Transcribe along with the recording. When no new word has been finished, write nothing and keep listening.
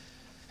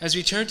As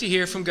we turn to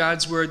hear from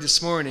God's word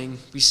this morning,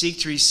 we seek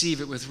to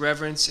receive it with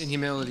reverence and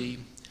humility.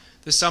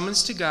 The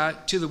summons to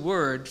the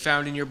word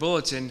found in your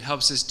bulletin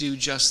helps us do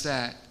just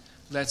that.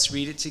 Let's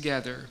read it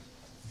together.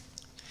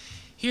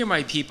 Hear,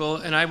 my people,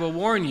 and I will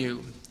warn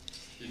you.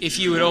 If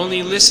you would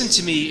only listen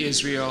to me,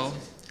 Israel,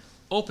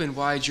 open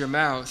wide your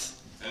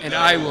mouth, and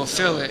I will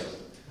fill it.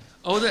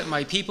 Oh, that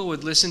my people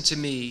would listen to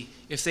me,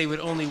 if they would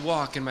only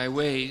walk in my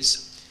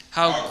ways.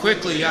 How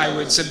quickly I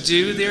would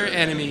subdue their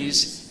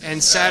enemies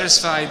and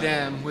satisfy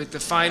them with the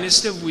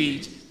finest of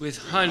wheat, with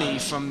honey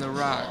from the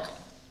rock.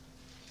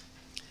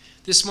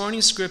 This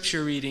morning's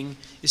scripture reading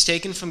is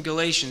taken from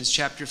Galatians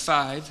chapter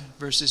 5,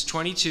 verses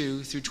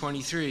 22 through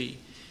 23.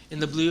 In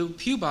the Blue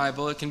Pew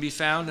Bible, it can be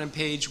found on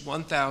page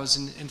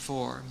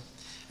 1004.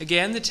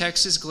 Again, the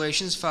text is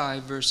Galatians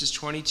 5, verses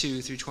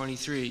 22 through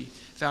 23,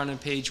 found on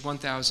page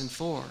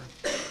 1004.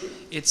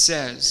 It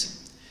says,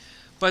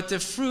 "But the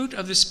fruit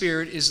of the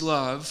Spirit is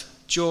love,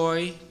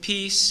 joy,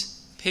 peace,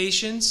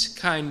 patience,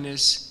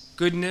 kindness,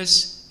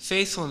 goodness,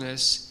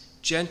 faithfulness,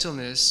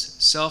 gentleness,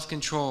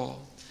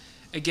 self-control.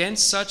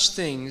 Against such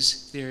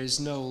things there is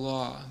no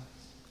law."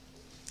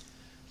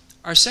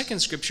 Our second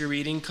scripture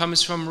reading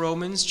comes from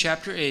Romans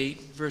chapter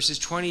 8, verses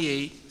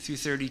 28 through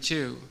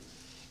 32.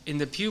 In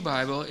the Pew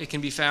Bible, it can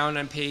be found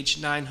on page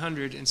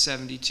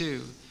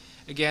 972.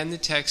 Again, the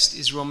text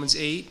is Romans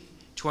 8,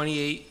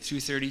 28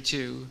 through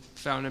 32,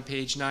 found on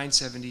page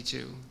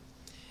 972.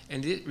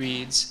 And it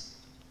reads,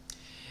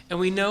 "And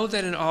we know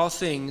that in all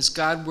things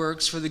God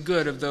works for the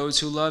good of those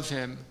who love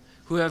him,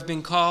 who have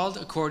been called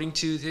according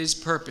to his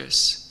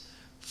purpose.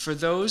 For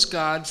those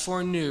God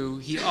foreknew,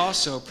 he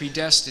also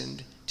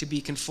predestined to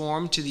be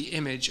conformed to the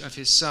image of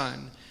his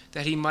Son,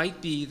 that he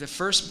might be the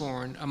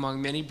firstborn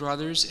among many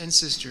brothers and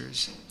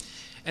sisters.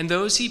 And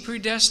those he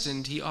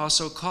predestined, he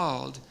also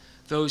called.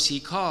 Those he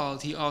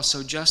called, he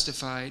also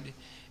justified.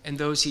 And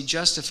those he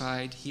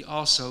justified, he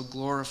also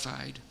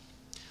glorified.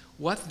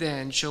 What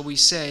then shall we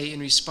say in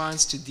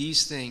response to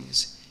these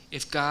things?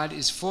 If God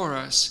is for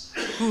us,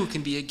 who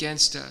can be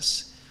against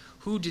us?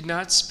 Who did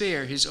not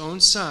spare his own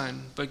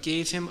Son, but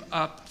gave him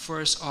up for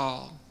us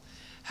all?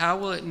 How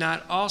will it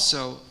not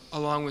also,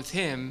 along with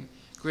him,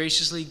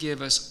 graciously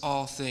give us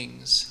all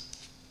things?"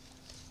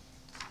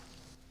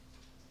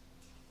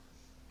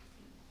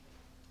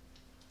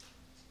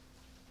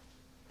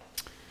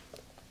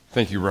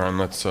 Thank you, Ron.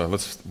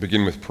 Let's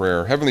begin with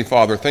prayer. Heavenly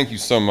Father, thank you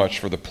so much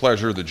for the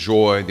pleasure, the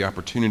joy, the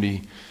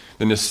opportunity,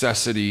 the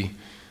necessity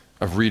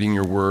of reading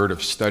your word,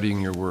 of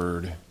studying your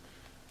word,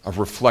 of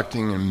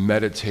reflecting and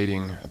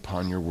meditating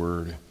upon your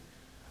word,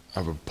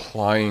 of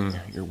applying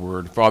your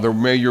word. Father,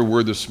 may your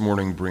word this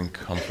morning bring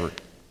comfort.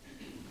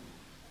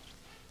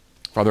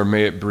 Father,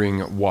 may it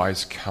bring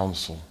wise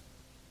counsel.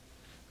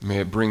 May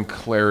it bring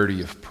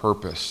clarity of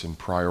purpose and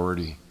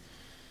priority.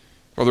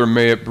 Father,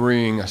 may it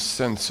bring a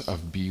sense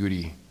of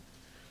beauty.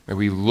 May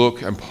we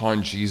look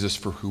upon Jesus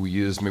for who he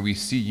is. May we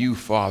see you,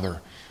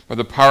 Father, by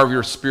the power of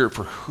your Spirit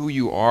for who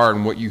you are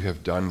and what you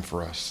have done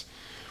for us.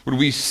 Would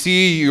we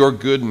see your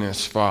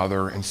goodness,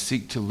 Father, and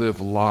seek to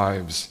live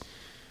lives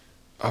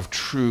of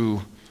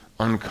true,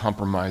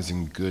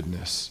 uncompromising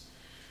goodness.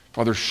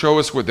 Father, show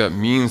us what that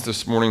means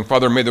this morning.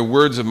 Father, may the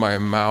words of my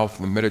mouth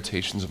and the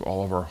meditations of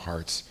all of our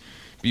hearts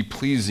be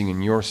pleasing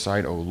in your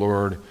sight, O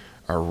Lord,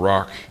 our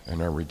rock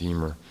and our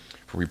Redeemer.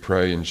 For we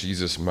pray in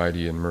Jesus'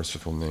 mighty and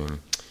merciful name.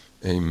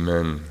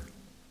 Amen.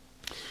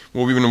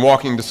 Well, we've been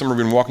walking through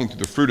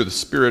the fruit of the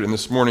Spirit, and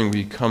this morning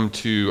we come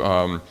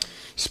to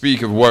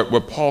speak of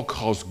what Paul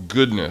calls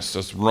goodness,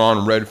 as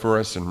Ron read for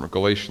us in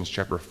Galatians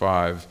chapter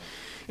 5.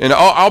 And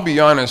I'll be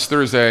honest,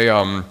 there's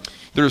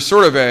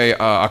sort of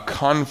a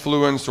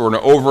confluence or an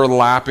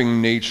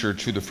overlapping nature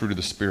to the fruit of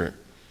the Spirit.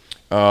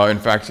 In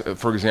fact,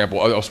 for example,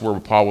 elsewhere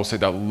Paul will say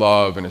that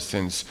love, in a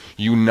sense,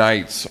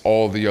 unites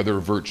all the other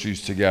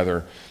virtues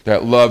together.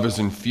 That love is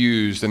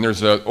infused, and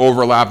there's an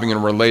overlapping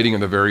and relating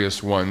of the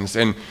various ones.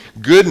 And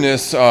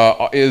goodness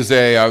is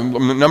a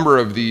number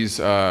of these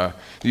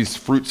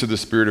fruits of the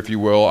Spirit, if you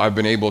will, I've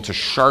been able to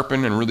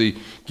sharpen and really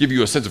give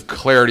you a sense of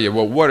clarity of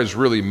what is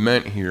really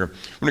meant here.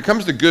 When it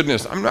comes to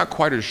goodness, I'm not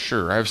quite as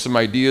sure. I have some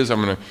ideas.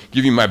 I'm going to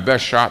give you my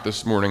best shot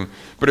this morning,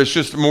 but it's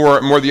just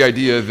more the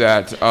idea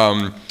that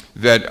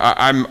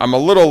I'm a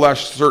little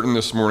less certain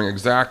this morning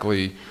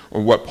exactly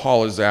what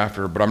Paul is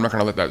after, but I'm not going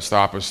to let that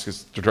stop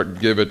us to try to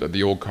give it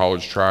the old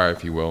college try,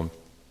 if you will.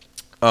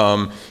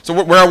 So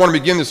where I want to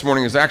begin this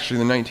morning is actually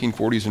in the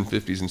 1940s and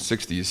 50s and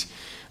 60s.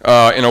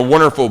 In a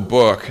wonderful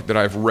book that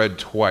I've read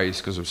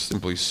twice because it was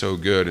simply so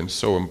good and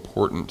so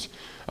important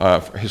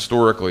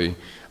historically.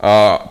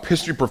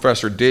 History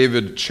professor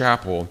David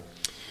Chappell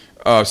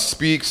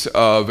speaks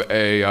of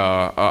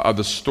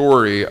the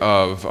story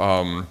of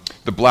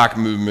the black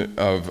movement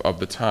of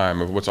the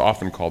time, of what's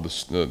often called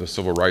the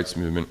civil rights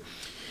movement.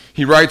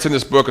 He writes in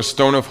this book, A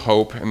Stone of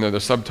Hope, and the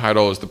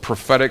subtitle is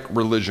Prophetic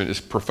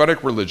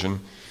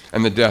Religion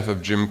and the Death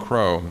of Jim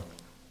Crow.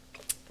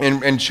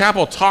 And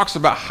Chappell talks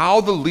about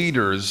how the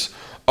leaders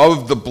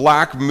of the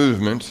black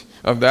movement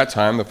of that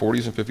time, the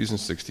 40s and 50s and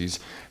 60s,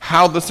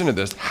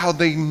 how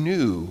they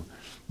knew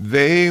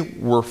they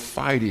were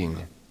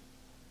fighting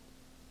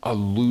a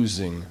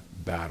losing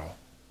battle.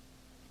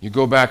 You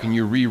go back and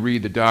you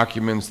reread the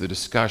documents, the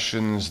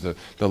discussions, the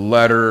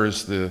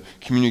letters, the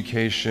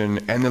communication,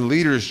 and the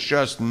leaders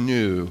just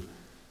knew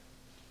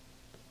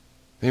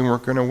they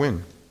weren't going to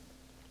win.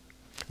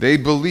 They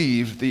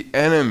believed the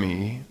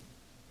enemy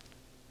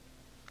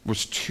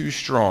was too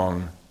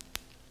strong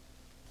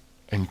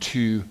and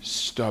too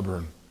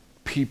stubborn.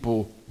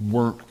 People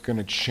weren't going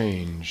to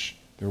change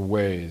their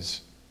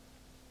ways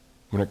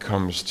when it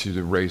comes to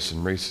the race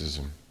and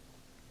racism.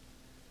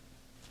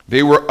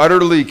 They were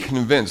utterly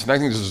convinced, and I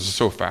think this is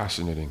so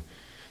fascinating.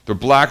 The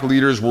black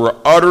leaders were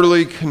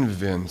utterly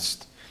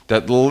convinced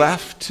that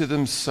left to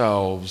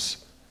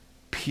themselves,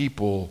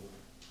 people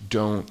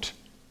don't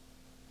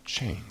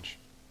change.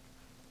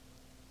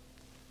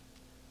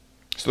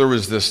 So there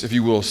was this, if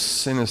you will,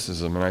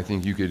 cynicism, and I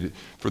think you could,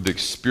 for the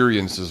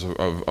experiences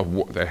of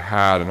what they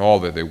had and all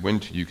that they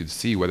went to, you could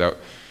see without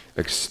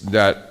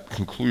that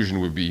conclusion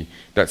would be,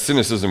 that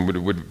cynicism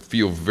would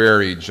feel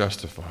very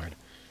justified.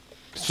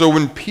 So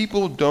when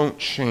people don't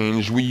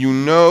change, when you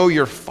know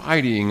you're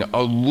fighting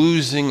a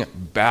losing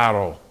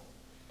battle,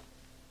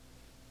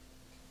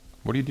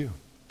 what do?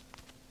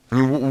 I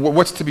mean,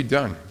 what's to be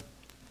done?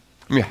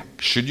 I mean,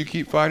 should you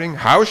keep fighting?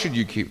 How should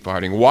you keep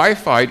fighting? Why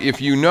fight if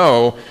you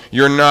know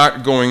you're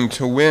not going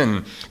to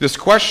win? This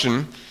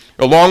question,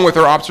 along with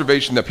our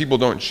observation that people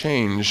don't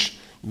change,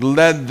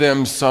 led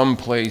them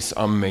someplace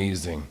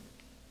amazing.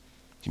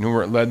 Do you know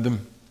where it led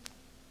them?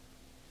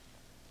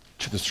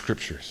 To the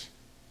Scriptures.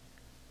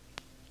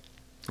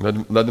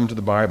 Led them to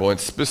the Bible. And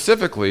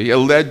specifically, it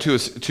led to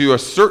a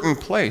certain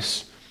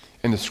place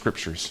in the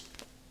Scriptures.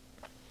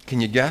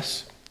 Can you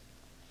guess?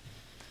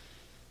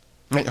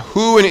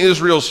 Who in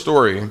Israel's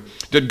story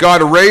did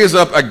God raise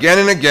up again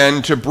and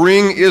again to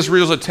bring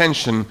Israel's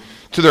attention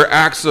to their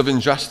acts of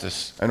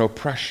injustice and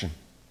oppression?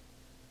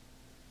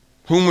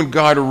 Whom would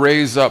God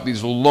raise up,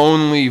 these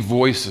lonely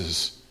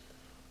voices,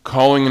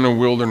 calling in the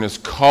wilderness,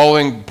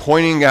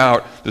 pointing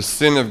out the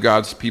sin of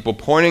God's people,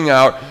 pointing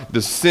out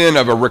the sin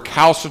of a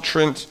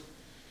recalcitrant,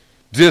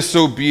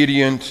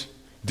 disobedient,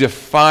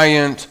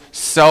 defiant,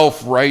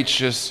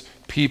 self-righteous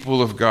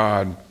people of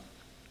God?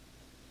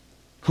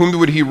 Whom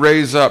would he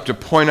raise up to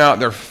point out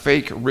their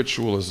fake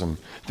ritualism,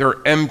 their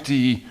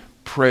empty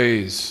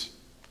praise?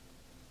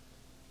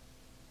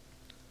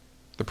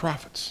 The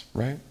prophets,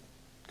 right?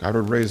 God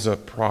would raise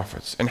up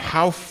prophets. And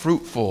how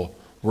fruitful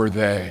were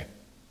they?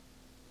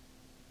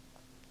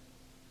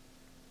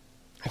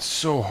 It's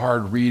so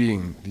hard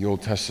reading the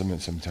Old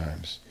Testament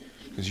sometimes,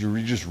 because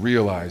you just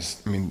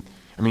realize, I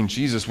mean,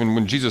 Jesus,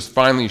 when Jesus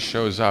finally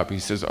shows up, he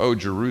says, "Oh,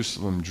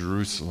 Jerusalem,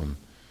 Jerusalem,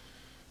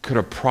 could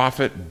a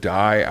prophet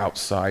die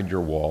outside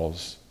your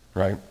walls?"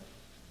 Right?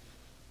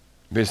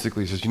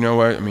 Basically, he says, you know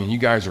what? I mean, you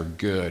guys are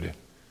good.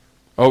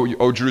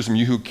 Oh, Jerusalem,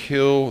 you who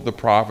kill the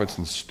prophets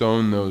and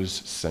stone those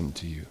sent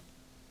to you.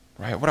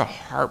 Right? What a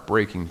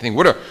heartbreaking thing.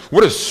 What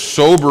a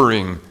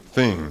sobering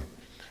thing.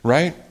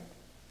 Right?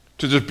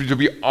 To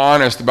be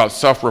honest about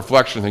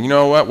self-reflection. You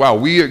know what? Wow,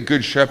 we at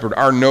Good Shepherd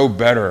are no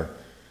better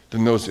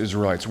than those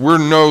Israelites. We're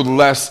no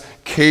less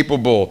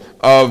capable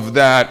of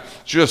that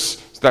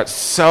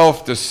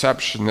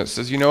self-deception that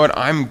says, you know what,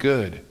 I'm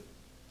good.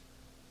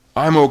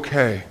 I'm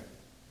okay.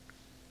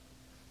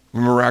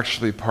 And we're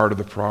actually part of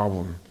the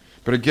problem.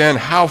 But again,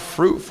 how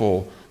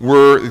fruitful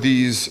were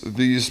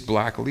these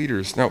black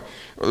leaders? Now,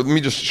 let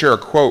me just share a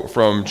quote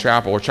from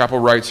Chappell. Chappell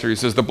writes here, he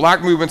says, "The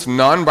black movement's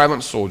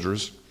nonviolent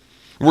soldiers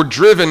were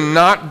driven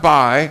not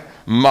by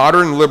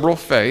modern liberal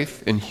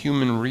faith and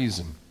human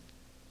reason."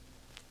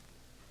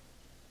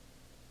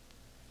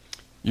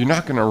 You're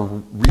not going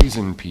to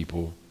reason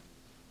people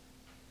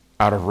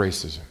out of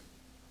racism.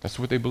 That's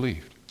what they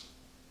believed.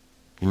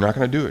 You're not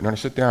going to do it. You're not going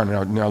to sit down.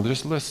 Now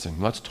just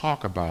listen. Let's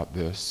talk about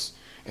this,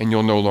 and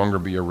you'll no longer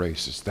be a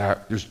racist.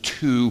 There's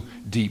too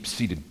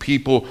deep-seated.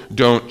 People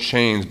don't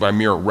change by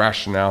mere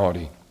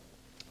rationality.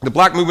 The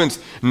black movement's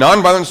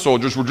nonviolent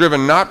soldiers were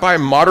driven not by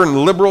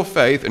modern liberal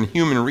faith and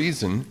human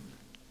reason.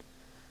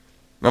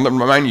 Now, let me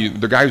remind you,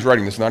 the guy who's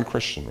writing this is not a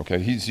Christian, okay?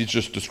 He's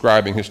just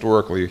describing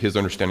historically his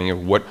understanding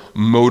of what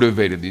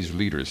motivated these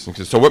leaders. He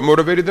says, so what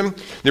motivated them?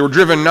 They were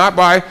driven not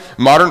by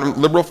modern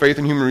liberal faith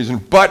and human reason,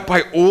 but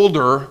by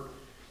older,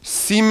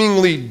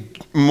 seemingly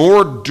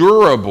more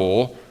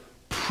durable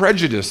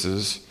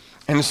prejudices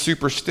and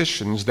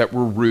superstitions that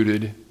were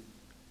rooted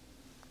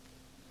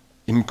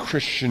in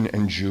Christian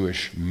and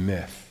Jewish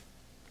myth,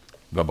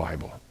 the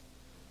Bible.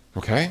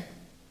 Okay?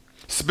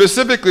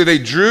 Specifically, they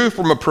drew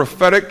from a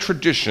prophetic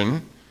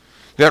tradition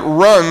that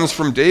runs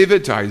from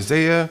David to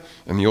Isaiah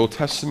in the Old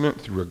Testament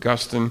through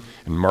Augustine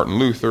and Martin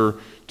Luther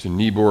to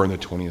Niebuhr in the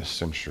 20th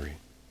century.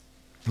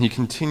 He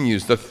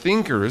continues, the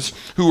thinkers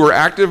who were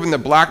active in the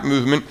black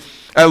movement,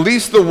 at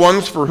least the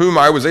ones for whom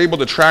I was able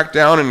to track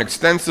down an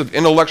extensive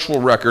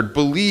intellectual record,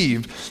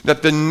 believed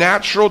that the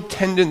natural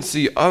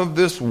tendency of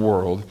this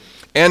world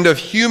and of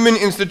human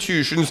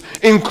institutions,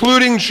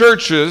 including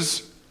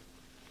churches,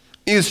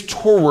 is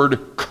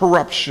toward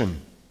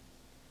corruption.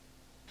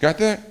 Got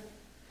that?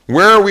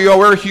 Where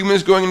are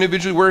humans going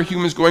individually? Where are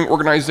humans going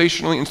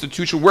organizationally,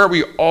 institutionally? Where are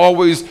we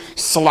always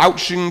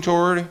slouching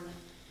toward?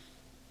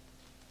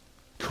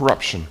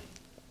 Corruption.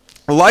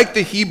 Like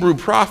the Hebrew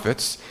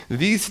prophets,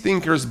 these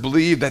thinkers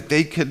believed that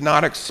they could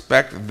not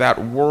expect could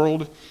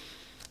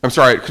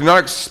not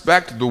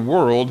expect the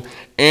world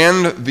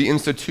and the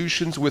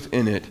institutions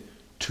within it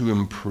to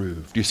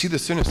improve. Do you see the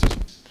cynicism?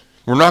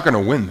 We're not going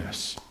to win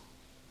this.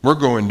 We're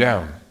going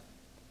down.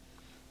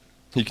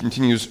 He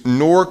continues,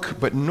 nor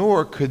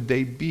could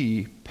they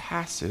be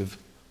passive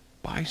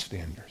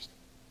bystanders.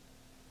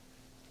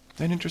 Isn't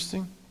that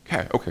interesting?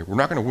 Okay, we're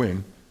not going to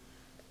win.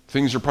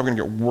 Things are probably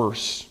going to get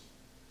worse.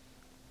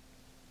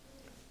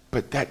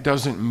 But that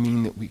doesn't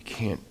mean that we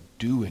can't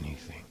do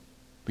anything.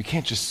 We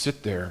can't just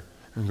sit there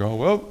and go,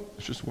 well,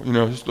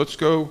 let's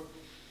go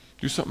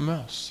do something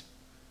else.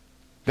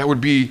 They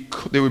would be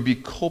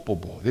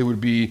culpable. They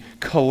would be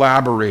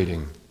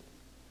collaborating.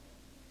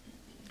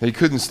 They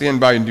couldn't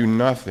stand by and do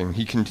nothing.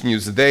 He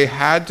continues, they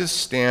had to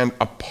stand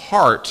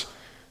apart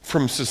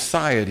from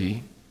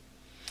society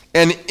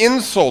and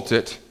insult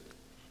it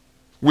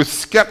with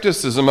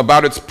skepticism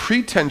about its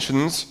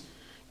pretensions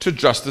to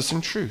justice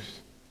and truth.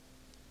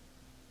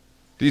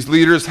 These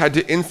leaders had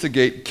to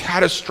instigate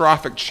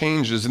catastrophic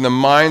changes in the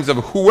minds of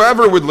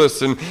whoever would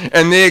listen,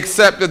 and they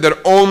accepted that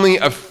only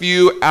a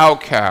few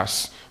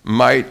outcasts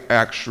might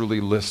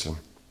actually listen.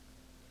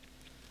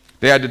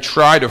 They had to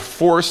try to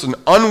force an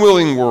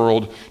unwilling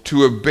world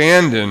to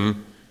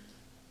abandon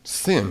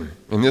sin.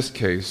 In this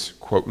case,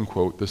 quote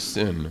unquote, the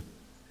sin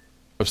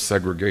of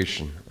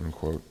segregation,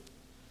 unquote.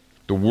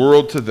 The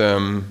world to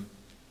them,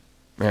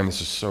 man,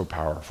 this is so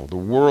powerful. The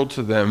world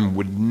to them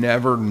would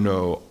never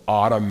know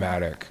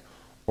automatic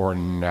or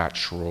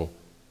natural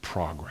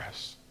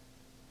progress.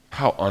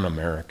 How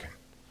un-American.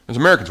 As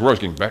Americans, we're always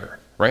getting better,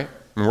 right?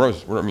 We're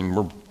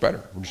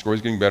better. We're just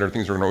always getting better.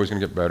 Things are always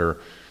going to get better.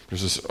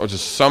 There's this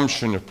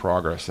assumption of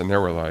progress, and they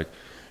were like,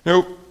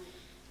 nope,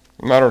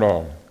 not at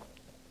all.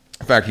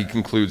 In fact, he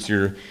concludes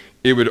here,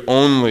 the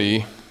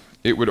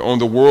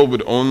world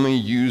would only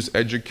use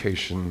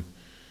education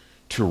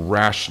to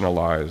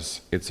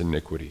rationalize its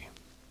iniquity.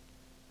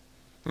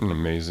 Isn't it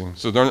amazing?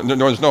 So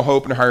there's no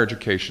hope in higher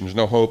education. There's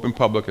no hope in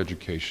public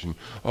education.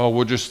 Oh,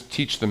 we'll just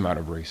teach them out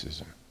of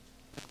racism.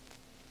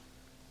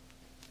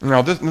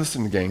 Now,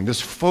 listen, gang,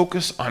 this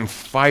focus on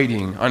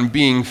fighting, on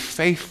being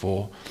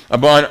faithful,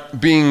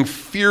 about being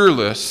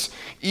fearless,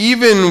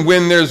 even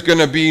when there's going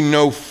to be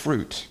no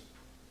fruit.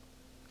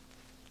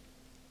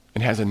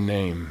 It has a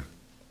name.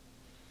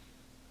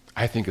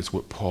 I think it's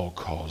what Paul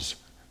calls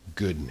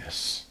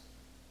goodness.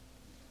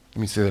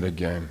 Let me say that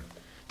again.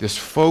 This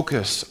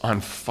focus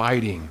on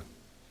fighting,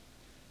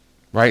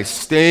 right?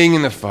 Staying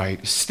in the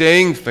fight,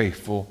 staying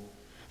faithful,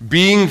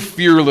 being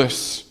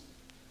fearless,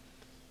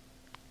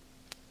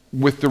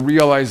 with the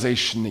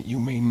realization that you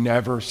may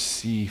never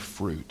see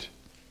fruit,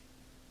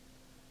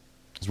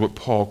 is what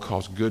Paul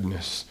calls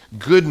goodness.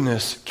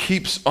 Goodness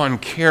keeps on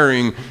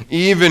caring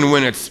even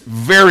when it's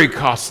very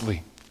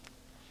costly,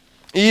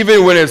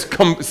 even when it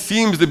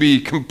seems to be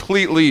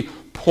completely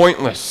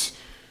pointless.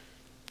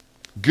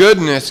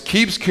 Goodness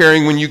keeps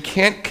caring when you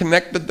can't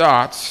connect the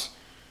dots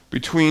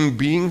between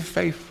being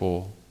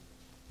faithful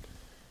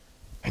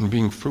and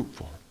being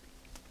fruitful.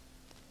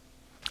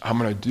 I'm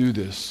going to do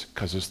this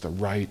because it's the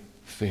right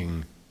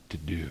thing to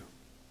do.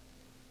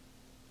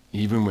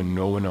 Even when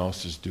no one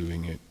else is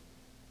doing it.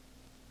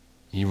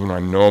 Even when I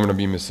know I'm going to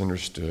be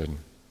misunderstood.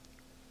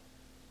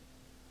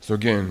 So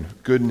again,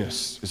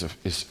 goodness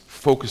is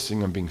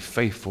focusing on being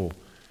faithful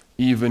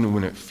even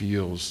when it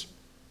feels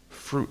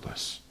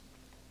fruitless.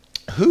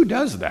 Who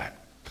does that?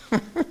 The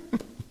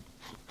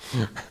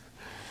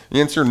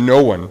answer,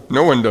 no one.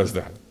 No one does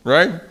that,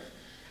 right?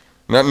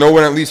 No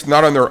one, at least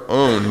not on their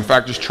own. In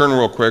fact, just turn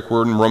real quick.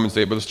 We're in Romans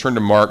 8, but let's turn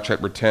to Mark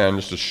chapter 10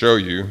 just to show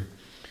you.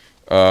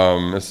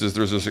 There's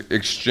this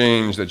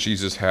exchange that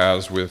Jesus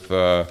has with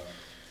a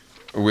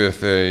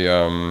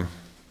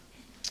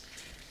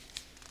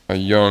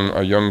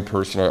young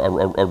person,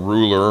 a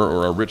ruler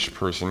or a rich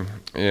person,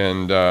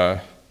 and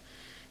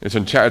it's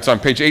on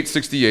page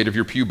 868 of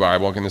your Pew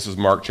Bible. Again, this is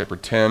Mark chapter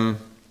 10.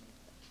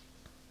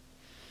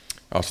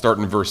 I'll start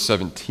in verse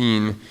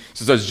 17. It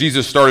says, as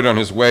Jesus started on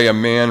his way, a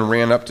man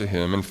ran up to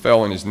him and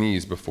fell on his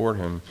knees before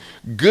him.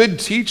 Good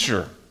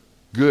teacher,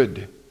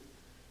 good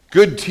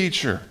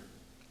teacher.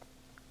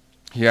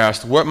 He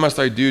asked, what must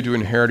I do to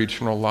inherit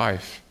eternal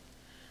life?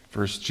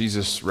 First,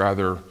 Jesus'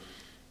 rather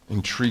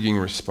intriguing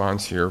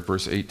response here,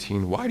 verse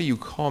 18. Why do you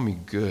call me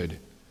good?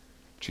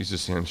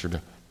 Jesus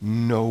answered,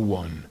 no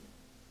one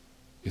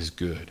is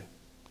good.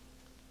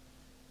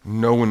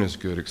 No one is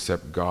good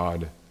except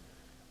God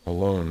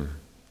alone.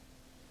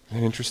 Isn't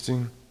that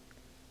interesting?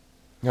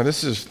 Now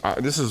this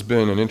has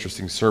been an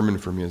interesting sermon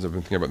for me as I've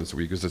been thinking about this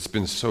week, because it's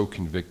been so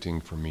convicting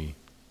for me.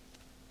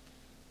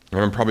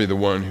 And I'm probably the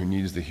one who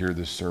needs to hear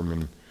this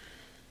sermon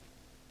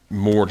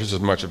more, just as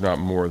much, if not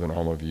more, than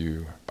all of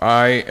you.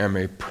 I am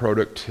a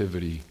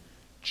productivity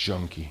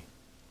junkie.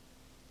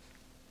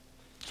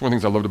 It's one of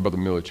the things I loved about the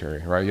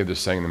military, right? You have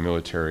this saying in the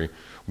military,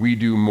 we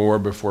do more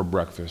before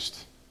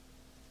breakfast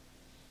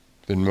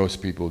than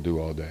most people do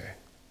all day.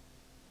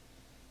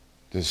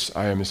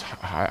 I am this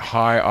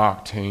high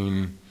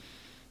octane,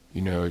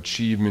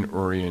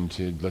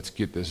 achievement-oriented, let's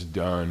get this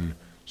done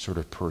sort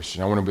of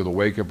person. I want to be able to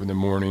wake up in the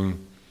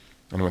morning,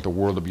 and I want the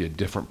world to be a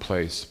different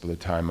place by the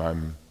time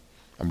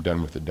I'm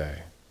done with the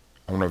day.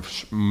 I want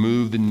to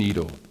move the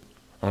needle.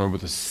 I want to be able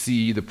to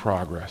see the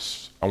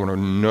progress. I want to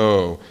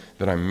know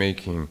that I'm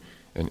making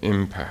an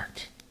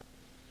impact.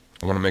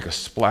 I want to make a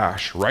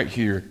splash right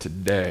here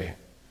today.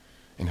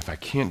 And if I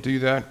can't do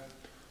that,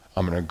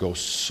 I'm going to go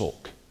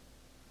sulk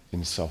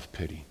in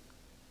self-pity.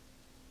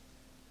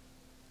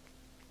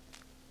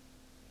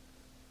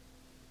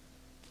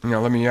 Now,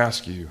 let me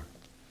ask you,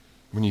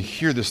 when you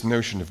hear this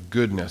notion of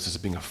goodness as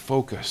being a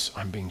focus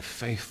on being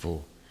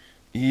faithful,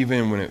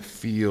 even when it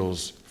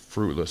feels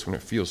fruitless, when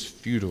it feels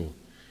futile,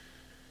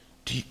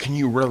 can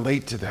you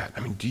relate to that? I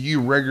mean, do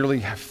you regularly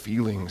have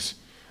feelings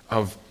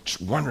of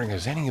just wondering,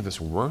 is any of this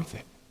worth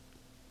it?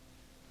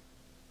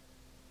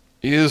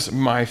 Is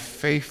my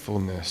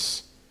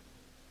faithfulness,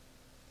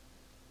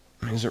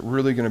 is it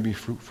really going to be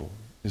fruitful?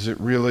 Does it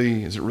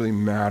really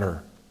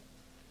matter?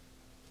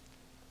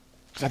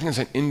 Because I think it's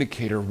an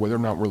indicator of whether or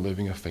not we're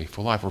living a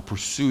faithful life. We're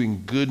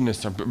pursuing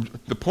goodness.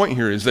 The point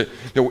here is that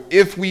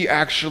if we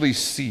actually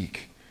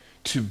seek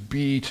to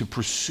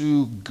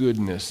pursue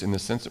goodness in the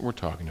sense that we're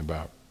talking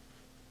about,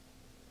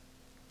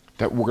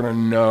 that we're going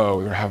to know,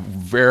 we're going to have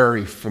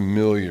very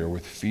familiar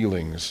with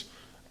feelings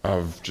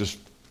of just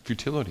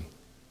futility.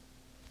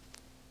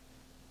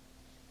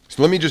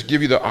 So let me just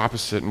give you the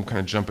opposite and kind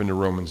of jump into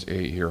Romans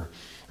 8 here.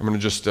 I'm going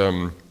to just,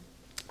 the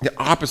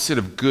opposite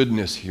of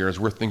goodness here, as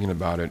we're thinking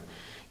about it,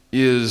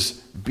 is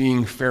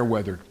being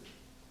fair-weathered.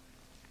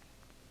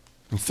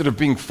 Instead of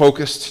being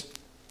focused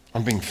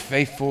on being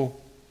faithful,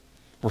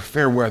 we're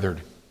fair-weathered.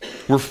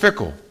 We're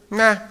fickle.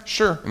 Nah,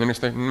 sure. And then next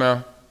day,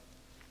 no.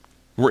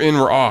 We're in,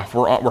 we're off.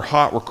 We're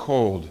hot, we're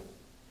cold.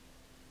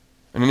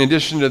 And in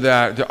addition to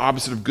that, the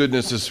opposite of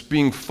goodness is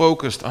being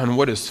focused on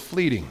what is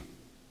fleeting.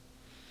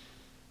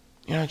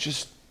 They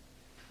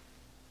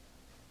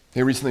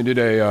recently did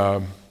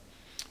Sarah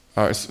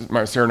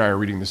and I are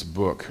reading this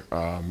book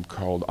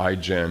called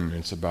iGen.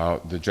 It's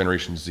about the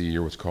Generation Z,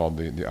 or what's called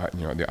the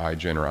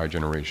iGen or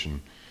iGeneration.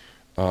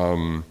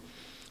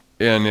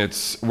 And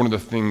it's one of the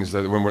things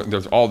that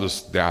there's all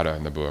this data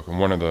in the book, and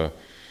one of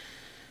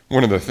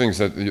the things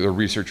that the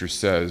researcher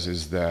says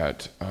is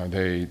that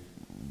they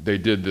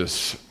did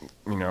this,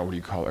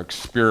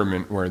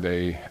 experiment where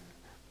they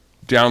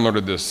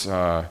downloaded this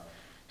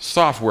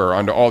software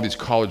onto all these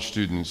college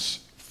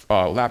students'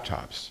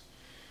 laptops,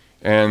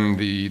 and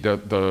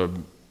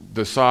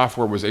the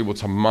software was able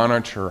to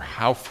monitor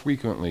how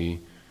frequently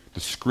the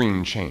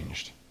screen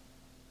changed.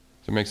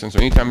 Does that make sense? So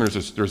anytime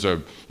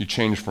you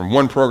change from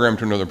one program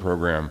to another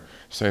program,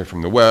 say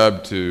from the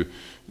web to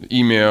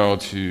email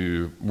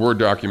to Word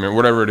document,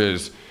 whatever it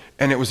is,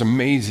 and it was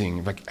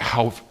amazing, like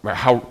how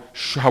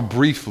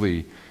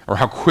briefly or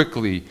how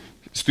quickly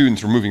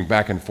students were moving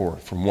back and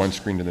forth from one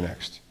screen to the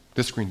next.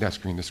 This screen, that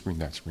screen, this screen,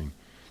 that screen.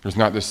 There's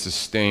not this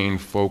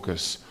sustained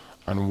focus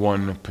on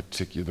one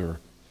particular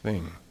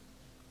thing.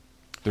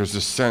 There's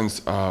this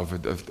sense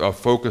of a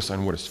focus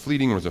on what is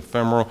fleeting, what is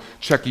ephemeral.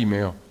 Check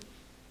email,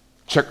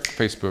 check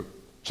Facebook,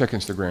 check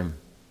Instagram,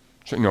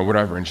 check,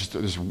 whatever. And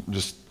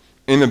just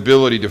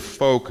inability to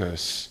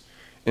focus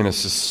in a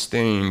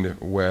sustained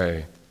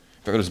way.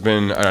 There's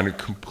been a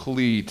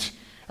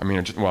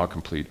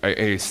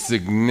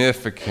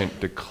significant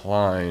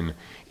decline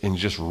in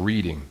just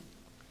reading.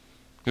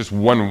 Just a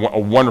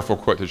wonderful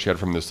quote that she had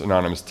from this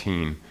anonymous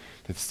teen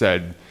that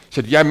said,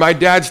 yeah, my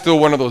dad's still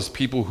one of those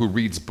people who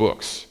reads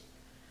books.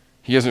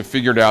 He hasn't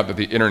figured out that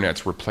the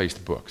internet's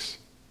replaced books.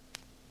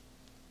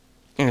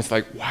 And it's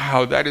like,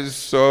 wow, that is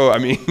so,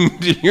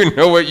 do you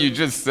know what you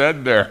just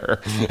said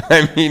there?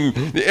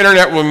 The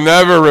internet will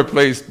never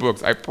replace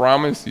books, I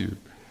promise you.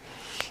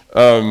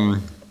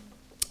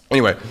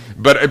 Anyway,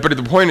 but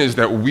the point is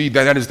that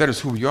that is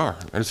who we are.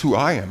 That is who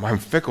I am. I'm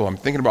fickle. I'm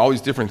thinking about all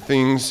these different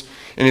things.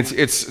 And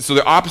it's so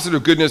the opposite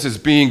of goodness is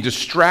being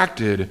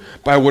distracted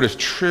by what is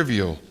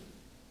trivial.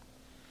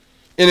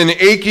 In an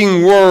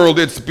aching world,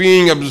 it's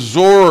being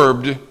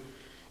absorbed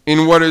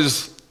in what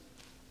is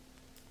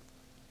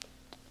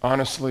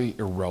honestly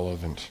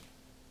irrelevant.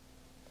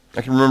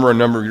 I can remember a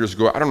number of years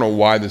ago, I don't know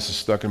why this is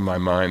stuck in my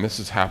mind. This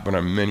has happened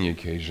on many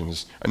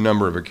occasions, a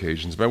number of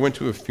occasions. But I went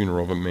to a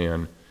funeral of a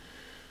man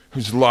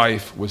whose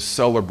life was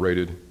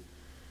celebrated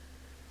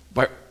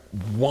by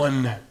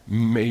one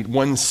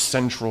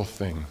central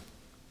thing: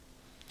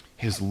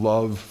 his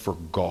love for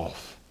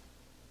golf.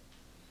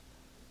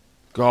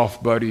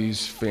 Golf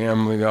buddies,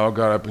 family, they all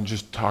got up and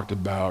just talked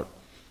about,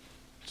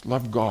 just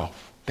loved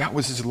golf. That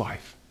was his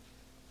life.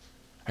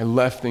 I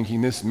left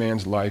thinking this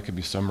man's life could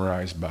be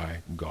summarized by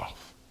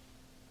golf.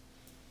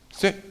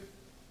 That's it.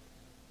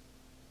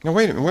 Now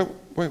wait a minute,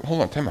 wait,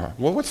 hold on, time out.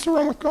 Well, what's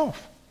wrong with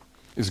golf?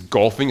 Is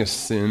golfing a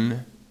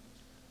sin?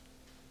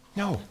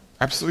 No,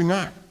 absolutely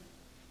not.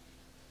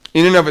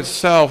 In and of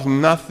itself,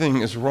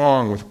 nothing is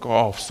wrong with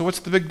golf. So what's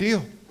the big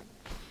deal?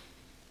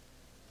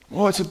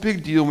 Well, it's a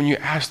big deal when you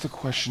ask the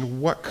question,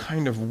 what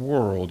kind of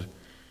world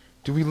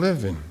do we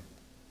live in?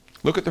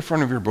 Look at the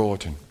front of your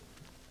bulletin.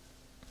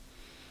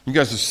 You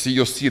guys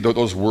you'll see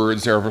those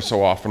words there ever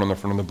so often on the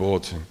front of the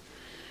bulletin,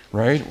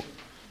 right?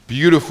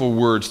 Beautiful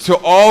words. To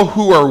all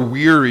who are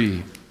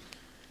weary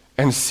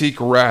and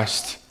seek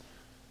rest.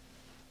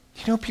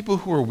 You know people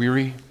who are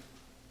weary?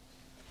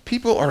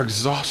 People are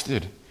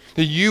exhausted.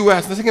 The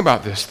U.S., think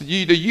about this, the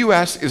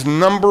U.S. is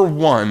number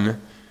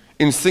one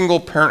in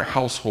single-parent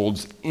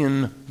households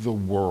in the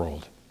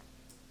world.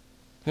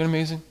 Isn't that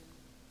amazing?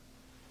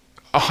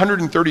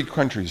 130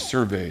 countries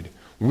surveyed.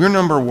 We're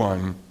number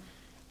one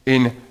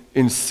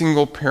in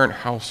single-parent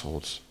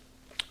households.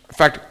 In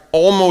fact,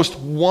 almost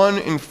 1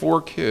 in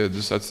 4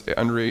 kids, that's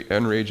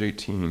under age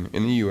 18,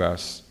 in the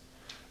U.S.,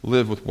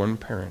 live with one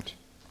parent.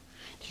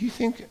 Do you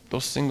think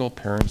those single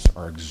parents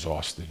are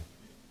exhausted?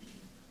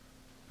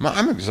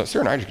 I'm exhausted.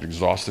 Sarah and I get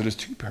exhausted as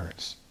 2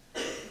 parents.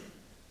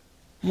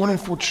 1 in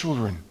 4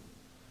 children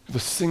with a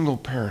single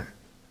parent.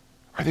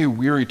 Are they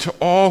weary? To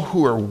all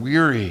who are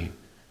weary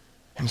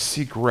and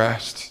seek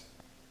rest.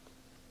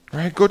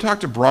 Right? Go talk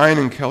to Brian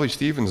and Kelly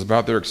Stevens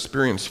about their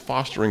experience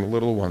fostering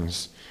little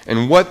ones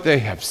and what they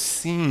have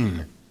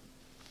seen.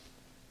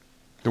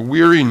 The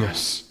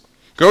weariness.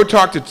 Go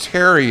talk to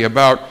Terry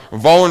about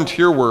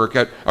volunteer work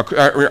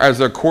as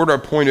a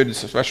court-appointed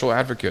special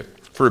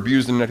advocate for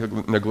abused and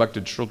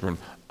neglected children.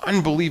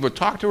 Unbelievable.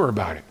 Talk to her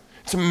about it.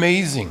 It's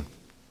amazing.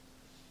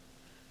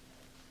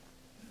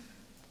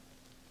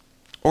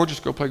 Or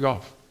just go play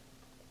golf.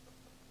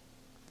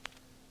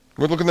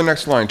 We'll look at the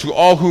next line. To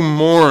all who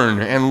mourn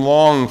and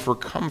long for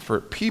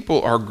comfort.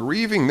 People are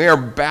grieving. They are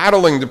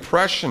battling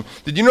depression.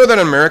 Did you know that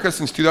in America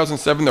since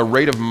 2007, the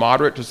rate of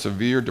moderate to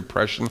severe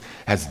depression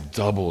has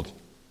doubled?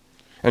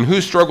 And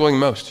who's struggling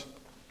most?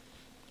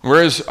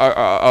 Where is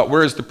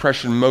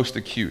depression most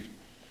acute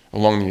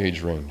along the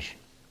age range?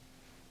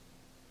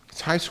 It's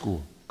high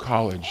school,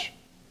 college.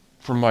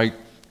 From like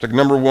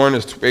number 1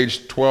 is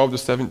age 12 to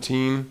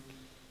 17.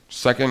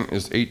 Second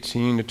is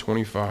 18 to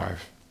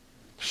 25.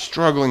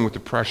 Struggling with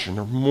depression.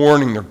 They're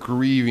mourning, they're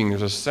grieving.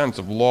 There's a sense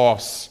of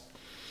loss.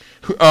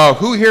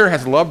 Who here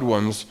has loved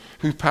ones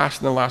who've passed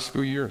in the last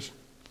few years?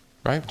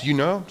 Right? Do you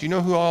know? Do you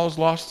know who all has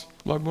lost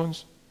loved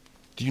ones?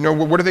 Do you know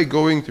what are they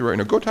going through right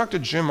now? Go talk to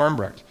Jim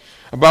Armbrecht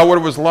about what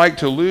it was like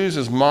to lose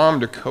his mom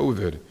to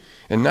COVID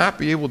and not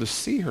be able to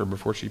see her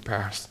before she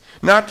passed.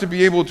 Not to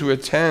be able to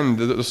attend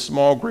the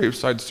small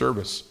graveside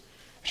service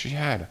she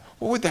had.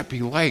 What would that be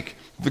like?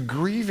 The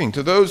grieving,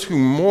 to those who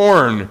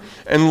mourn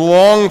and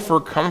long for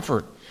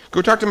comfort.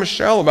 Go talk to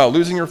Michelle about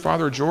losing your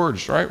father,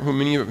 George, right? Who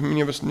many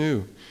of us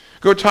knew.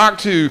 Go talk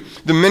to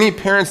the many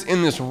parents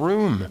in this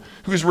room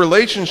whose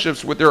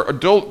relationships with their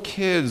adult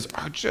kids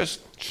are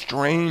just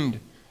strained,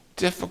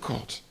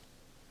 difficult.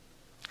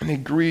 And they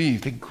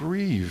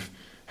grieve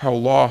how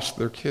lost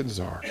their kids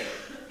are.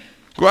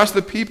 Go ask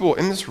the people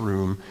in this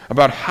room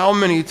about how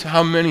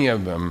many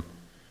of them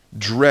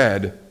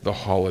dread the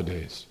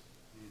holidays.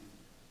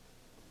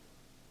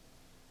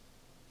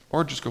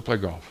 Or just go play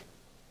golf.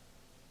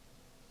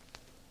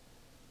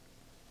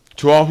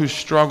 To all who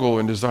struggle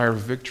and desire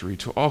victory,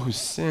 to all who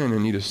sin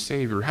and need a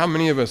Savior, how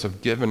many of us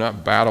have given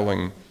up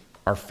battling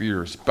our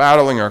fears,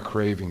 battling our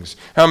cravings?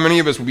 How many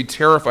of us would be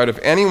terrified if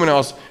anyone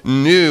else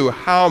knew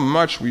how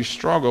much we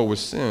struggle with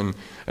sin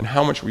and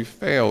how much we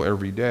fail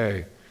every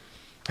day?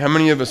 How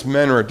many of us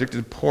men are addicted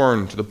to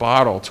porn, to the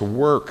bottle, to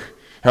work?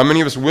 How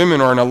many of us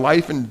women are in a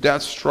life and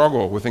death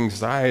struggle with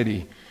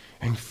anxiety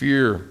and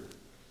fear?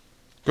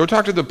 Go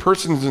talk to the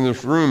persons in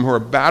this room who are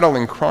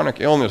battling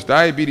chronic illness,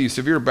 diabetes,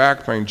 severe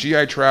back pain,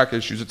 GI tract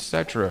issues,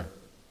 etc.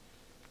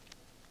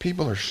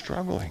 People are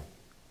struggling.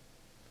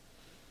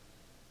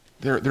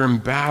 They're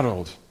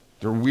embattled.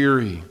 They're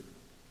weary.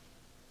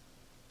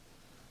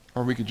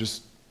 Or we could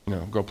just,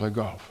 go play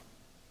golf.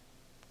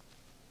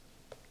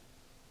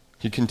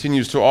 He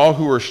continues, to all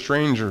who are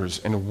strangers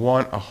and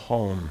want a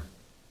home.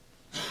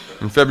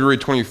 On February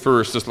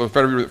 21st,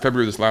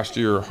 February this last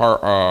year,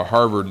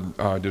 Harvard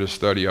did a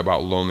study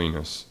about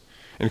loneliness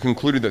and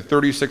concluded that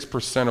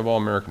 36% of all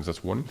Americans,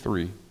 that's 1 in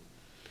 3,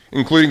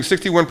 including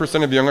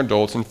 61% of young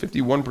adults and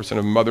 51%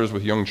 of mothers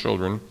with young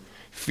children,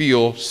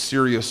 feel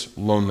serious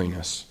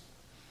loneliness.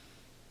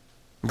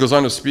 It goes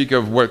on to speak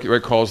of what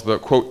it calls the,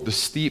 quote, the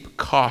steep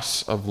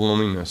costs of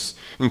loneliness,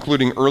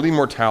 including early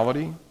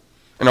mortality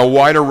and a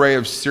wide array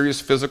of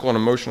serious physical and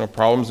emotional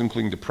problems,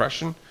 including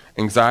depression,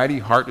 anxiety,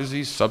 heart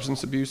disease,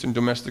 substance abuse, and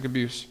domestic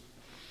abuse.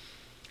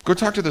 Go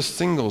talk to the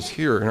singles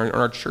here in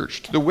our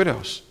church, to the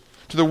widows,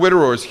 to the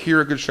widowers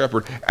here at Good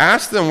Shepherd.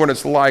 Ask them what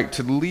it's like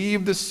to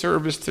leave the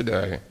service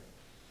today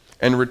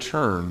and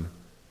return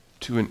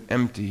to an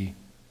empty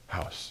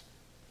house.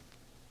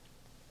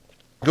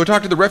 Go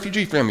talk to the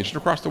refugee family just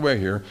across the way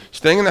here,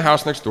 staying in the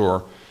house next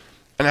door,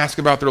 and ask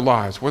about their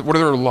lives. What are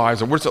their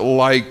lives? What's it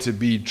like to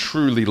be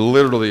truly,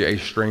 literally a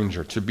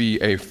stranger, to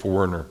be a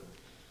foreigner?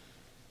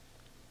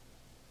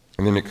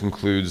 And then it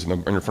concludes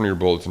in front of your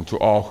bulletin, to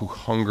all who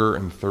hunger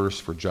and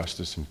thirst for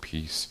justice and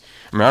peace.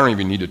 I don't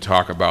even need to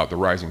talk about the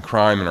rising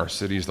crime in our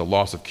cities, the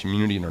loss of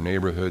community in our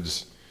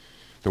neighborhoods.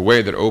 the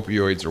way that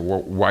opioids are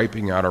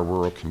wiping out our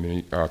rural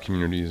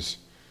communities.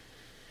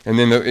 And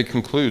then it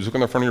concludes, look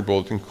on the front of your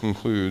bulletin,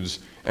 concludes,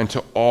 and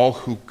to all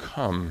who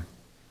come,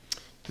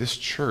 this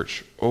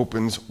church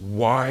opens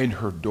wide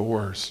her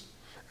doors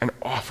and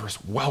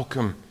offers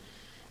welcome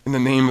in the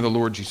name of the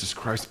Lord Jesus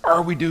Christ.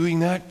 Are we doing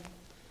that?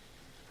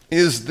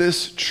 Is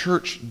this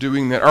church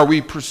doing that? Are we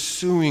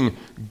pursuing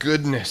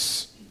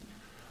goodness,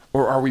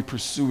 or are we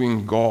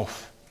pursuing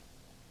golf?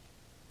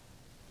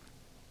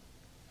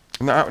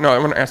 Now, I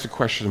want to ask a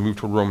question and move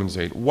to Romans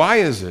 8. Why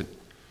is it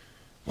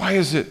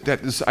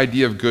that this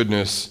idea of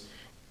goodness,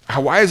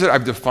 why is it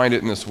I've defined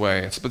it in this way?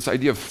 It's this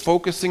idea of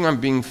focusing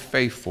on being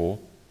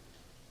faithful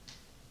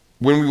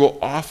when we will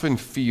often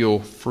feel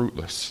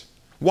fruitless.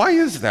 Why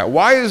is that?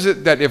 Why is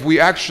it that if we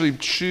actually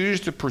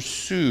choose to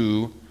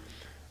pursue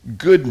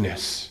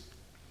goodness,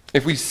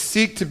 if we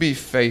seek to be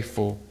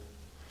faithful,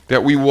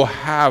 that we will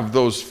have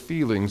those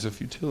feelings of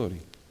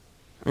futility?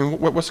 I mean,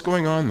 what's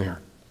going on there?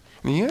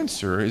 And the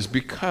answer is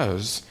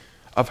because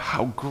of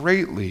how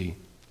greatly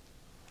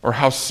or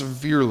how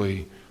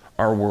severely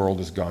our world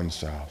has gone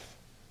south.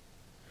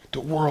 The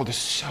world is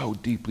so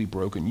deeply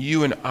broken.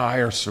 You and I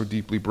are so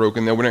deeply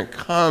broken that when it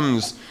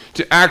comes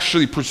to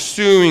actually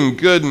pursuing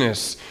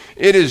goodness,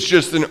 it is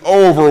just an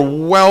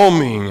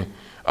overwhelming,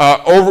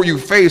 you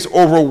face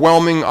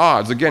overwhelming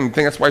odds. Again, I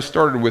think that's why I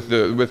started with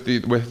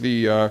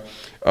the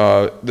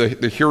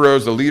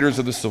heroes, the leaders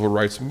of the civil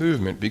rights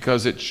movement,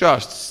 because it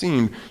just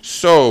seemed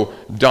so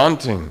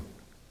daunting.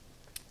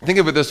 Think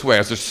of it this way: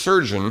 as a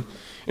surgeon,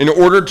 in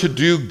order to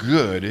do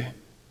good,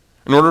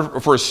 in order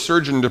for a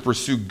surgeon to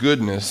pursue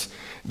goodness,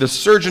 the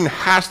surgeon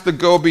has to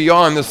go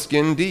beyond the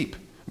skin deep,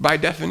 by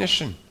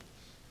definition.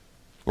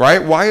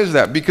 Right? Why is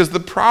that? Because the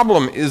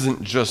problem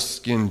isn't just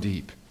skin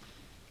deep.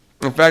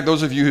 In fact,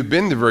 those of you who've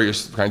been to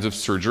various kinds of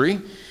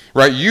surgery,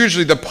 right,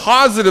 usually the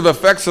positive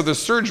effects of the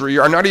surgery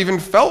are not even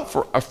felt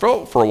for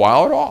a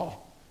while at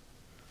all.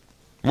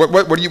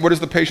 What does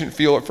the patient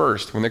feel at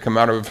first when they come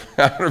out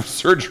of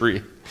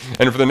surgery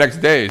and for the next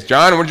days?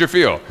 John, what did you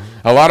feel?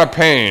 A lot of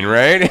pain,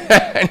 right?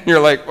 And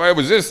you're like, "Wait,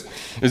 is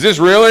this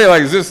really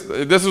like this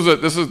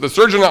is the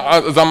surgeon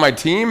is on my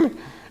team,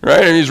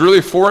 right? And he's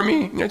really for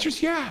me?" And it's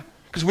just yeah,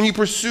 because when you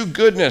pursue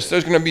goodness,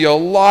 there's going to be a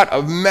lot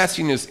of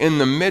messiness in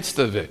the midst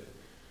of it.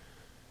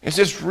 Is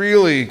this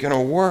really going to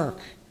work?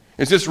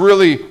 Is this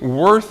really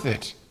worth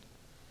it?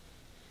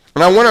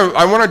 And I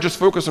want to just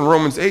focus on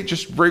Romans 8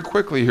 just very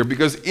quickly here,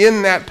 because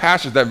in that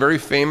passage, that very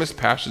famous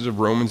passage of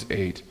Romans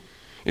 8,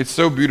 it's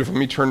so beautiful. Let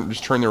me turn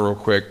there real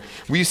quick.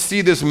 We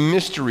see this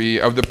mystery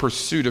of the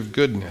pursuit of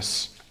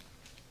goodness.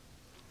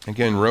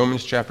 Again,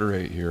 Romans chapter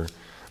 8 here.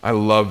 I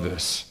love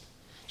this.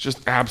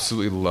 Just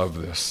absolutely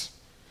love this.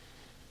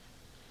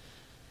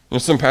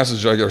 There's some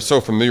passages that are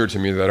so familiar to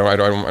me that I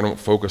don't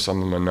focus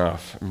on them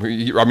enough.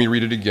 Let me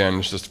read it again.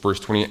 It's just verse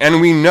 20. And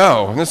we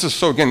know, and this is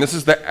so, again,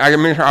 I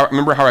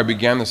remember how I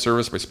began the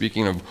service by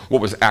speaking of what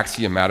was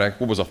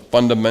axiomatic, what was a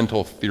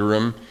fundamental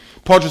theorem.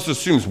 Paul just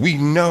assumes we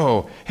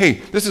know,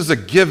 hey, this is a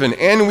given,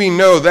 and we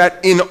know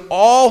that in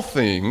all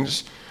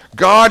things,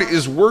 God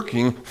is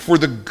working for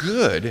the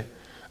good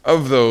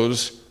of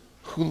those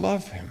who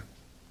love him.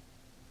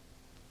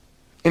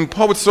 And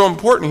Paul, what's so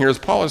important here is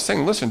Paul is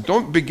saying, listen,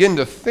 don't begin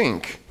to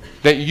think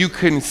that you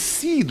can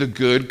see the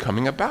good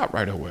coming about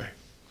right away.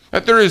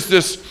 That there is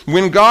this,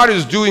 when God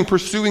is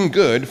pursuing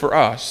good for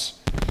us,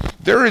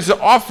 there is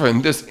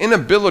often this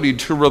inability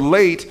to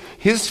relate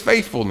his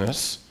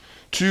faithfulness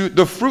to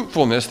the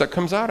fruitfulness that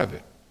comes out of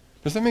it.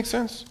 Does that make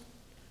sense?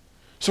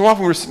 So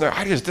often we're sitting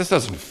there, this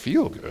doesn't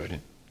feel good.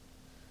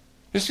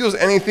 This feels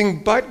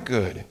anything but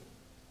good.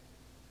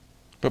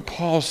 But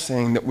Paul's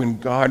saying that when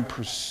God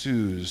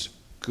pursues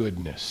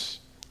goodness,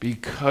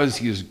 because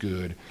he is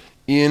good,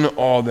 in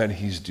all that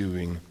he's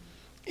doing,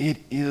 it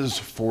is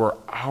for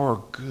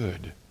our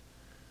good.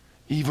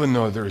 Even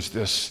though there's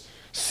this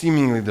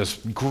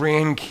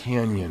Grand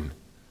Canyon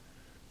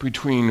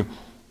between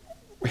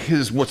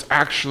what's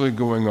actually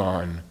going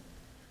on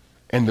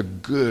and the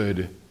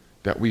good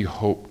that we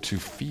hope to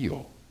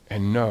feel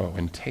and know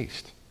and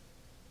taste.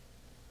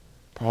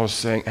 Paul is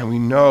saying, and we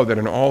know that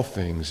in all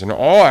things, in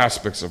all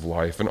aspects of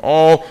life, in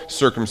all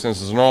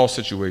circumstances, in all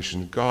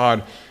situations,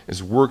 God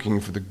is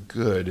working for the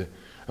good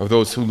of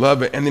those who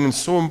love it. And then it's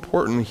so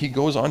important, he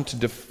goes on to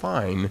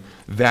define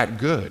that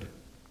good.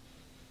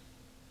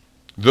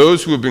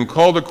 Those who have been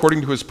called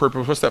according to his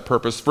purpose. What's that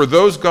purpose? For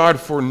those God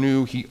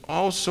foreknew, he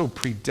also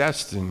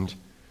predestined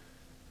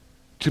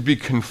to be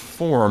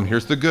conformed,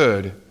 here's the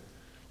good,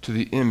 to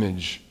the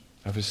image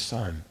of his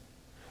Son.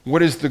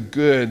 What is the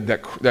good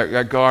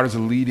that God is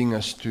leading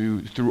us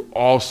to through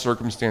all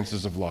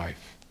circumstances of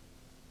life?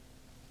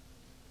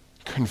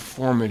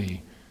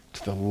 Conformity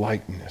to the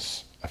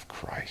likeness of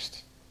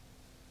Christ.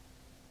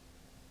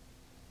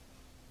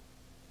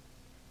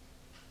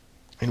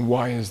 And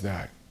why is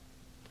that?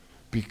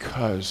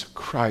 Because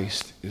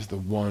Christ is the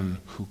one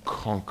who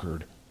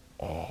conquered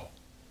all,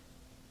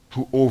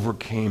 who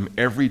overcame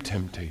every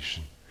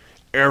temptation,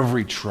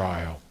 every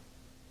trial,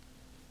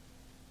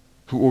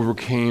 who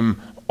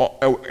overcame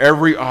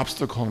every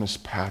obstacle in his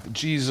path.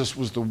 Jesus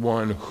was the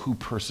one who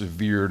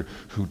persevered,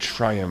 who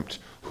triumphed,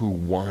 who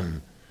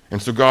won.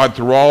 And so God,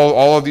 through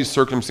all of these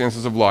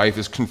circumstances of life,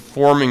 is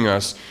conforming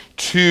us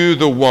to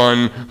the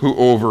one who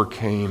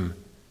overcame.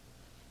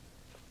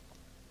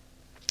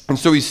 And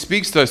so he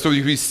speaks to us. So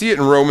we see it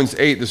in Romans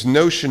 8, this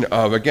notion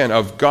of, again,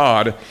 of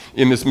God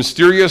in this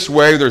mysterious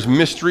way. There's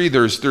mystery,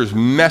 there's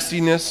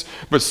messiness,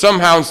 but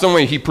somehow, in some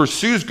way, he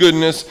pursues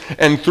goodness,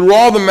 and through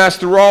all the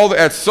mess,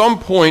 at some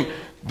point,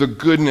 the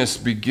goodness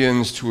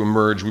begins to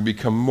emerge. We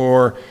become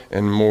more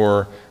and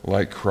more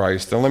like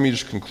Christ. Now let me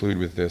just conclude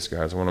with this,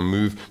 guys. I want to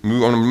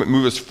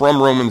move us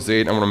from Romans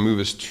 8. I want to move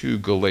us to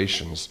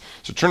Galatians.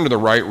 So turn to the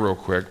right real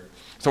quick.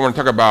 So I want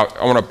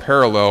to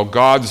parallel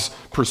God's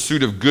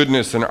pursuit of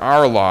goodness in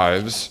our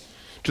lives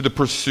to the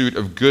pursuit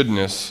of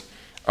goodness,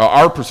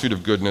 our pursuit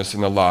of goodness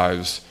in the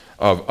lives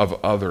of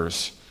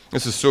others.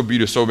 This is so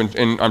beautiful. So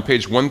on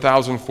page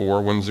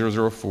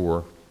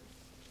 1004,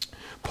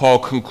 Paul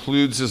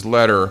concludes his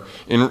letter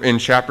in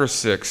chapter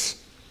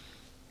 6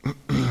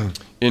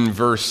 in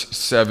verse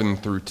 7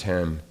 through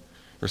 10.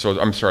 So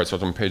it's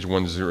on page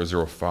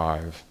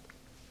 1005.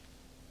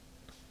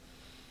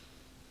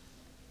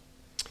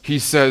 He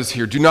says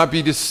here, "Do not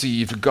be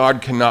deceived.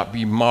 God cannot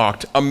be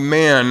mocked. A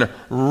man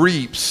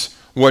reaps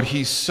what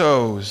he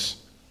sows.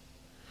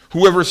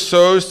 Whoever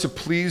sows to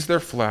please their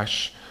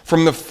flesh,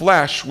 from the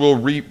flesh will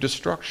reap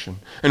destruction.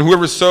 And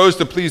whoever sows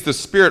to please the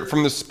Spirit,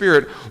 from the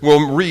Spirit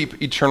will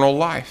reap eternal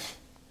life."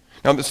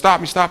 Now,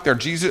 stop there.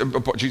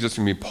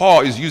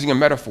 Paul is using a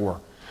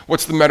metaphor.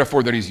 What's the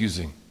metaphor that he's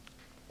using?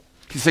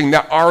 He's saying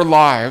that our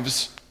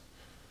lives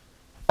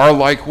are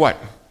like what?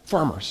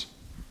 Farmers.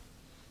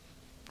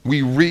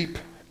 We reap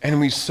and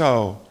we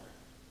sow.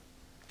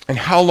 And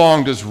how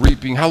long does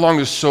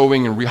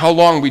sowing and how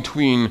long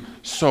between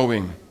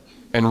sowing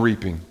and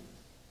reaping?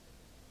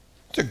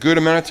 It's a good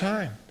amount of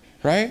time,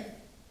 right?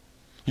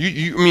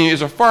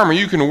 As a farmer,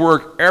 you can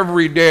work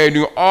every day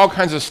doing all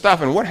kinds of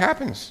stuff, and what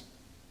happens?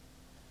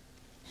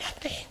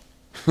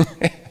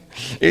 Nothing.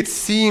 It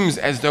seems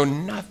as though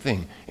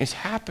nothing is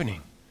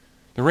happening.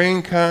 The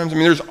rain comes.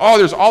 There's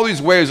all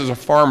these ways as a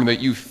farmer that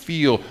you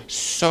feel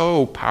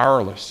so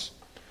powerless.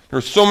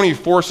 There's so many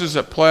forces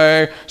at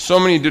play, so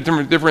many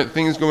different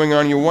things going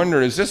on. You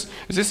wonder, is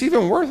this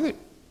even worth it?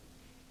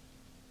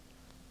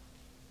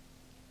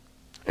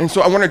 And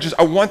so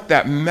I want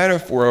that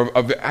metaphor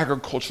of the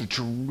agriculture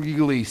to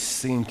really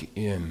sink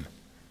in.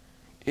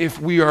 If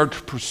we are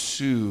to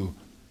pursue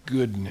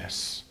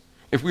goodness,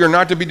 if we are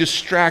not to be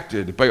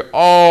distracted by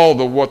all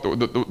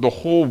the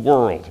whole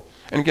world.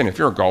 And again, if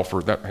you're a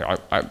golfer, there's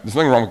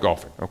nothing wrong with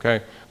golfing.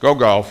 Okay, go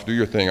golf, do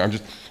your thing.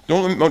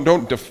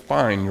 Don't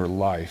define your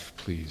life,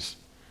 please,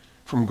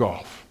 from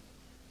golf.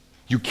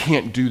 You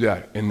can't do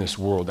that in this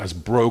world, as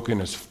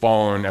broken, as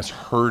fallen, as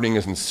hurting,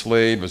 as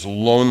enslaved, as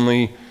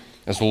lonely,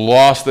 as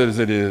lost as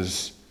it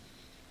is.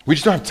 We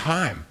just don't have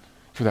time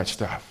for that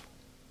stuff.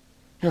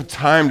 We don't have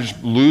time to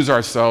just lose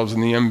ourselves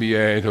in the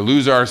NBA, to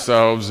lose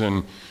ourselves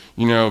in,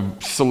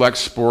 select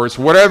sports,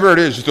 whatever it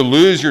is, just to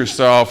lose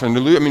yourself. And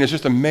it's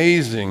just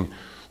amazing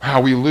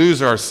how we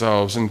lose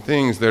ourselves in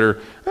things that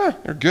are,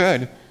 they're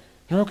good,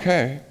 they're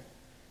okay,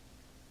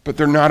 but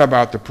they're not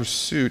about the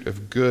pursuit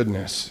of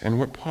goodness. And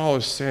what Paul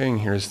is saying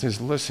here is this: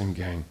 listen,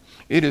 gang,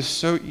 it is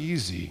so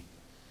easy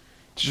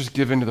to just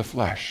give into the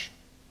flesh.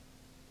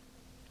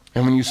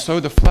 And when you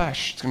sow the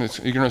flesh,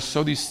 you're going to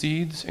sow these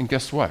seeds, and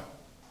guess what?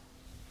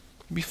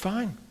 You'll be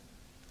fine.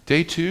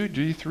 Day 2,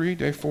 day 3,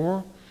 day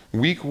 4,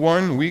 week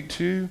 1, week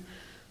 2,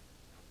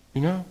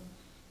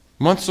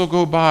 months will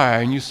go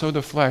by, and you sow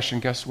the flesh,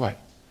 and guess what?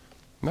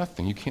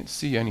 Nothing. You can't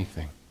see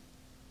anything.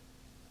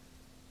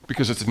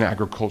 Because it's an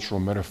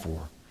agricultural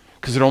metaphor.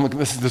 Because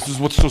this is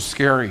what's so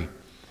scary.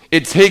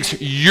 It takes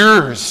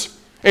years.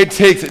 It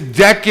takes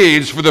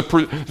decades for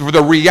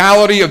the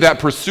reality of that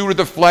pursuit of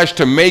the flesh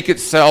to make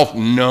itself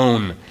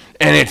known.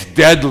 And it's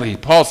deadly.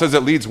 Paul says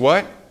it leads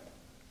what?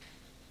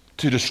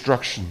 To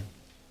destruction.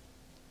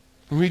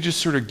 And we just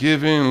sort of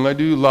give in and let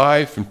do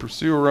life and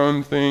pursue our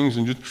own things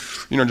and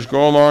just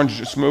go along,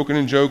 just smoking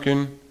and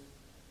joking.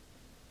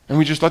 And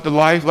we just let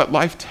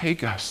life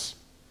take us.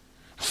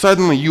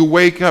 Suddenly you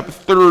wake up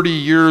 30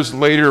 years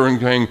later and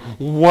going,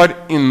 what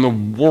in the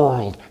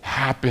world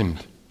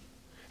happened?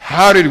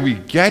 How did we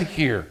get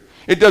here?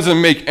 It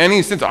doesn't make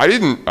any sense. I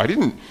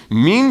didn't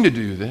mean to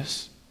do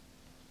this.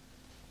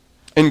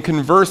 And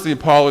conversely,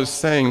 Paul is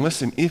saying,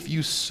 listen, if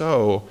you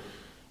sow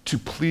to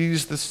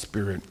please the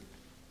Spirit,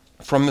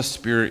 from the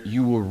Spirit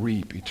you will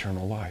reap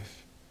eternal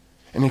life.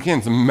 And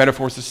again, the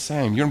metaphor is the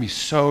same. You're going to be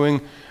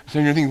sowing, so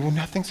you're thinking, well,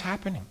 nothing's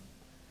happening.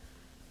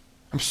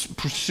 I'm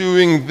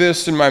pursuing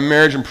this in my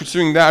marriage. I'm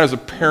pursuing that as a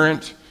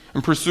parent.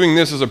 I'm pursuing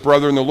this as a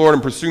brother in the Lord.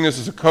 I'm pursuing this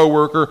as a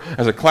coworker,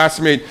 as a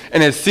classmate,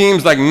 and it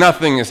seems like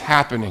nothing is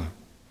happening.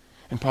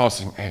 And Paul's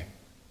saying, hey,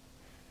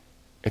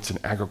 it's an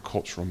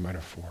agricultural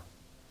metaphor.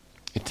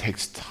 It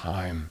takes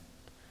time.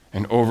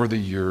 And over the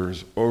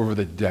years, over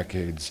the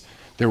decades,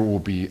 there will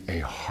be a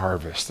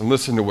harvest. And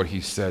listen to what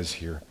he says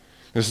here.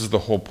 This is the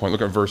whole point.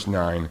 Look at verse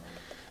 9.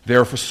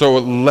 Therefore, so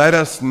let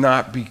us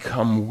not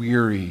become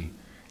weary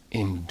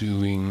in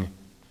doing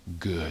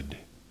good.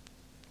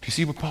 Do you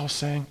see what Paul's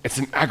saying? It's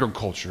an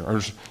agriculture, or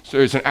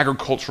it's an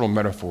agricultural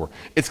metaphor.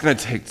 It's going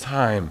to take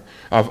time.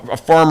 A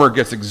farmer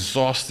gets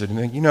exhausted and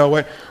think, you know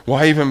what?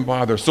 Why even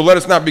bother? So let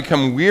us not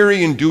become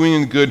weary in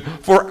doing good,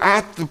 for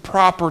at the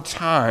proper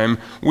time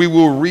we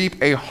will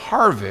reap a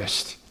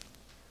harvest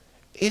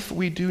if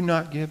we do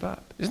not give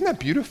up. Isn't that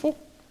beautiful?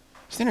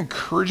 Isn't that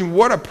encouraging?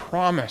 What a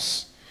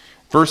promise.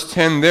 Verse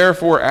 10,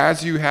 therefore,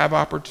 as you have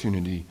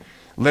opportunity,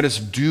 let us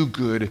do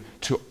good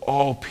to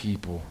all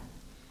people,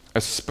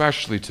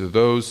 especially to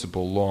those who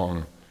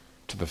belong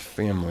to the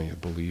family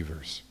of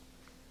believers.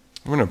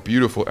 What a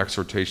beautiful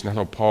exhortation. That's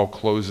how Paul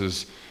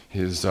closes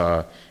his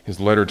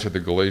letter to the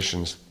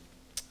Galatians.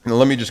 And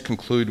let me just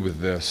conclude with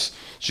this.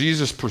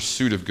 Jesus'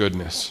 pursuit of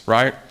goodness,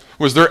 right?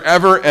 Was there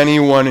ever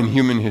anyone in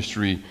human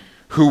history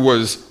who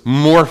was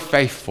more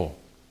faithful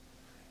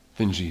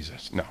than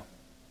Jesus? No.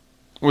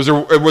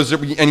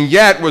 And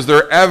yet, was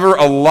there ever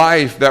a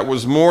life that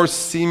was more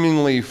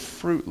seemingly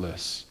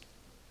fruitless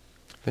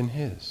than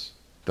his?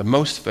 The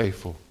most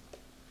faithful,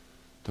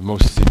 the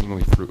most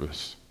seemingly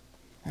fruitless.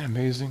 Isn't that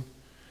amazing?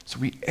 So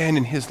we end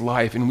in his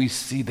life and we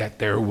see that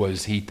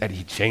that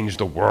he changed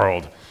the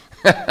world.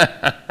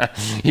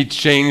 He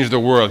changed the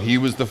world. He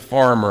was the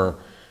farmer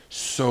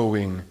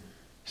sowing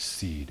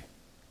seed.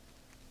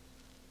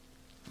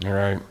 All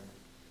right.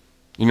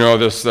 You know,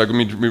 this, let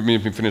me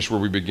finish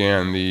where we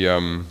began.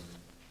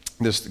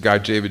 This guy,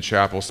 David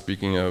Chappell,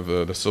 speaking of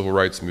the civil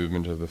rights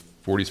movement of the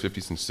 40s,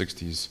 50s, and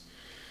 60s,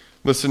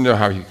 listen to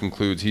how he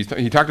concludes.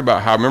 He talked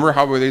about remember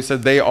how they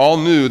said they all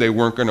knew they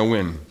weren't going to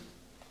win.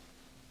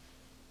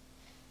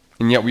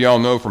 And yet we all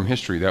know from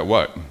history that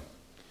what?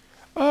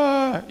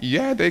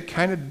 Yeah, they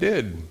kind of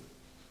did,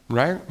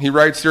 right? He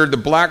writes here, the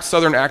black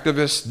Southern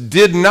activists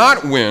did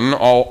not win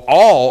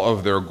all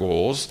of their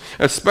goals,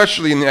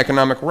 especially in the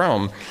economic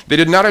realm. They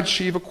did not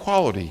achieve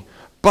equality,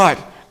 but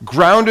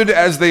grounded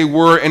as they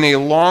were in a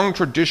long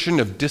tradition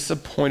of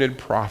disappointed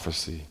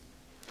prophecy,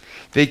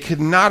 they could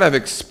not have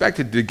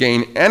expected to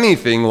gain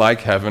anything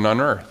like heaven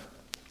on earth.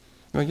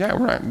 Like, yeah,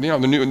 right. You know,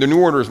 the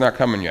new order is not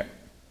coming yet,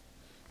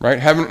 right?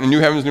 The new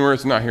heavens, new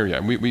earth is not here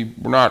yet. We're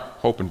not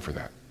hoping for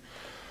that.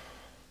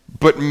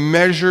 But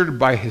measured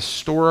by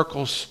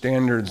historical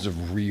standards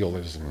of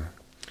realism,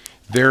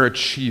 their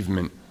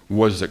achievement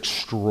was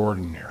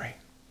extraordinary.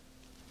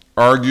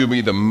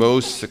 Arguably the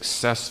most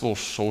successful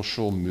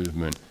social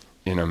movement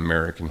in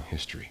American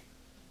history.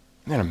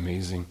 Isn't that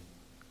amazing?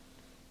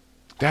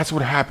 That's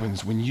what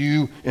happens when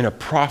you, in a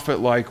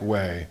prophet-like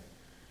way,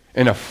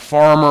 in a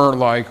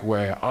farmer-like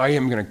way, I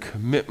am going to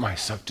commit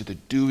myself to the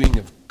doing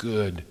of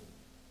good.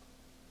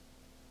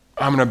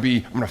 I'm going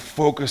to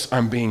focus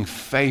on being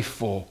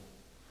faithful,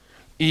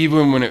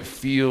 even when it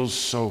feels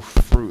so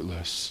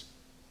fruitless.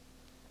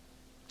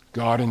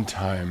 God in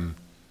time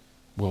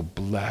will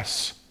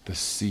bless the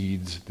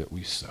seeds that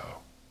we sow.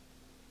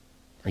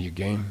 Are you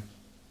game?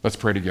 Let's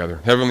pray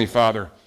together. Heavenly Father,